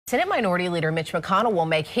Senate Minority Leader Mitch McConnell will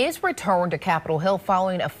make his return to Capitol Hill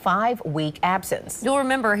following a 5-week absence. You'll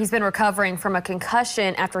remember he's been recovering from a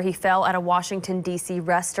concussion after he fell at a Washington, D.C.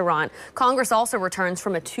 restaurant. Congress also returns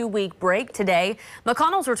from a 2-week break today.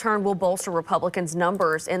 McConnell's return will bolster Republicans'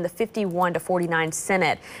 numbers in the 51-49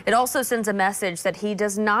 Senate. It also sends a message that he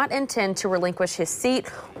does not intend to relinquish his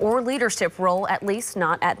seat or leadership role, at least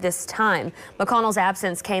not at this time. McConnell's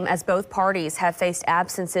absence came as both parties have faced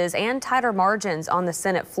absences and tighter margins on the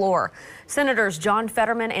Senate floor. Senators John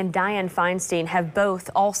Fetterman and Dianne Feinstein have both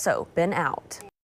also been out.